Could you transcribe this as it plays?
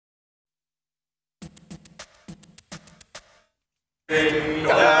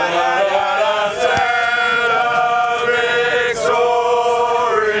Victorious,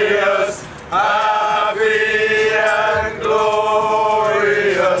 happy and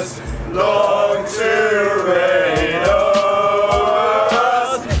glorious, long to reign over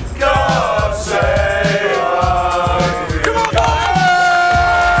us. God save us.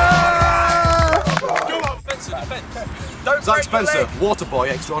 Come on, Spencer, defence. Zach Spencer, water boy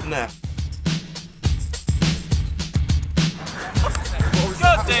extraordinaire.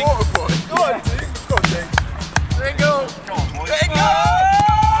 God, Ding! Go on, Ding! Go on, Ding! There you go! Go on, boy! There you go!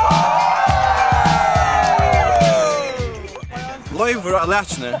 Live we're at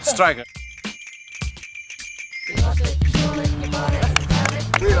Lachner, striker.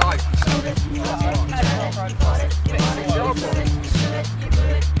 We like.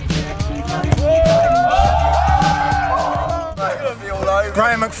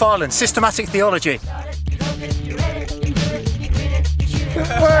 Graham McFarlane, Systematic Theology.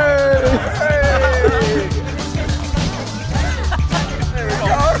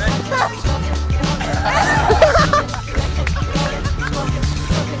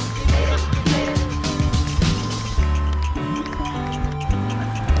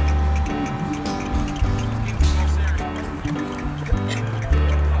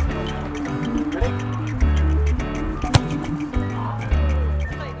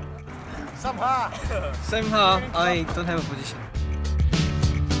 Somehow I don't have a position.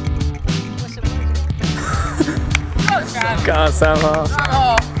 Go on, somehow.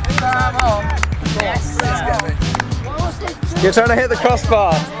 You're trying to hit the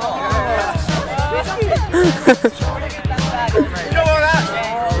crossbar.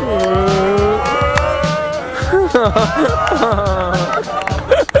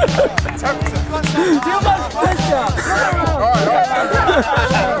 Too much pressure!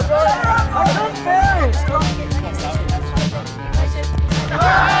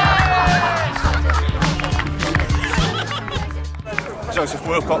 Joseph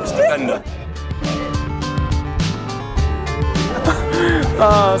Wilcox, defender.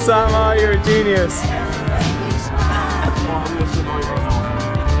 Oh, Sam, you're a genius.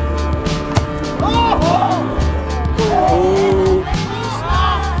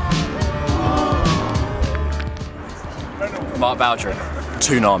 Mark Bowdry,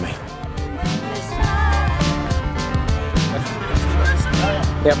 Toonami.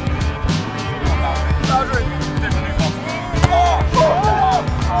 Yep.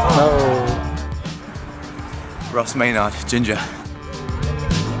 Oh. Ross Maynard, Ginger.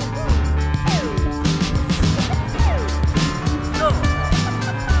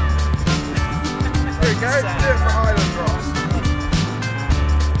 Here you go, do it for Highland Ross.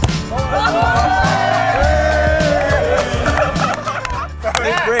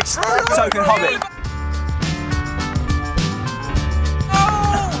 Big Brits, token hobbit.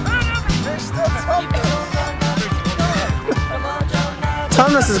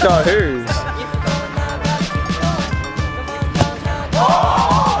 Thomas has got who's? Oh!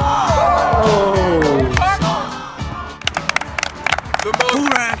 Cool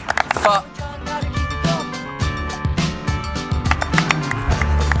rag. Fuck.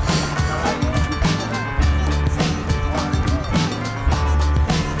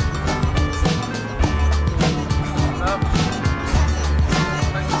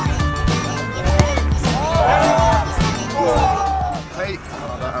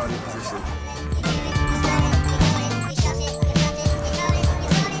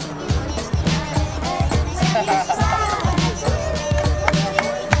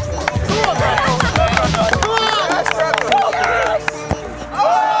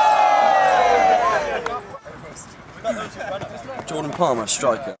 Jordan Palmer,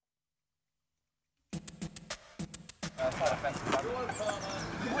 striker.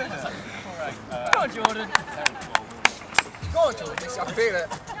 Go on, Jordan. Go on, Jordan. I feel it.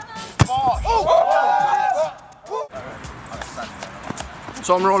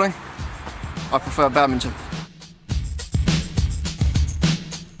 So I'm rolling. I prefer badminton.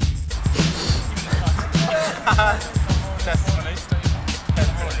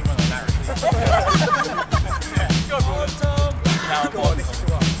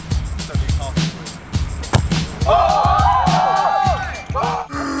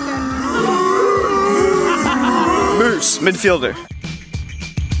 Moose, midfielder.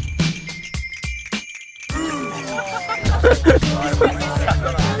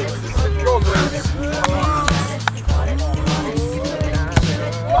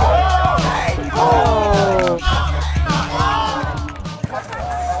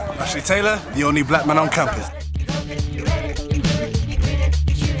 Ashley Taylor, the only black man on campus.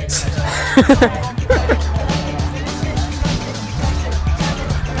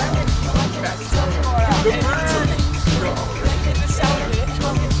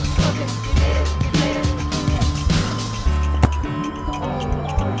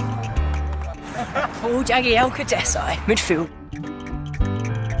 Paul Jagiel Cadesi, midfield.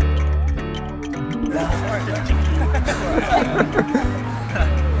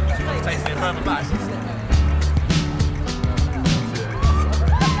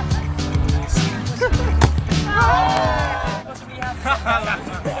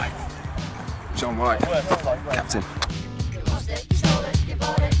 John White, captain.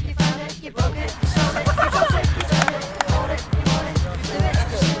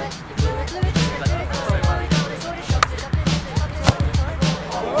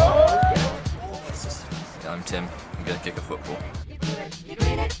 I'm Tim. I'm gonna kick a football.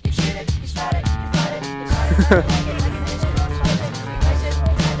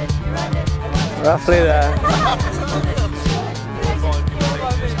 Roughly there.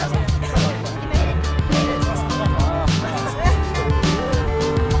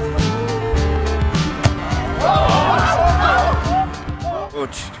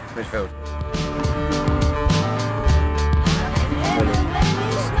 Midfield.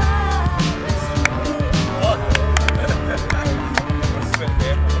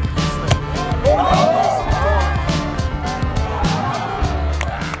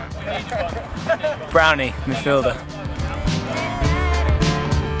 Brownie, midfielder.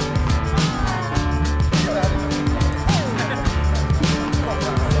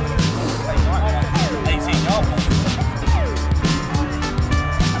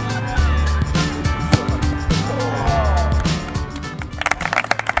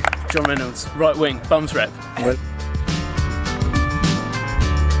 John Reynolds, right wing, bums rep.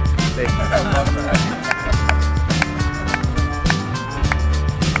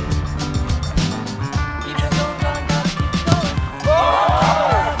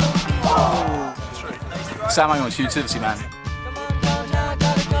 Sam Angles, utility man.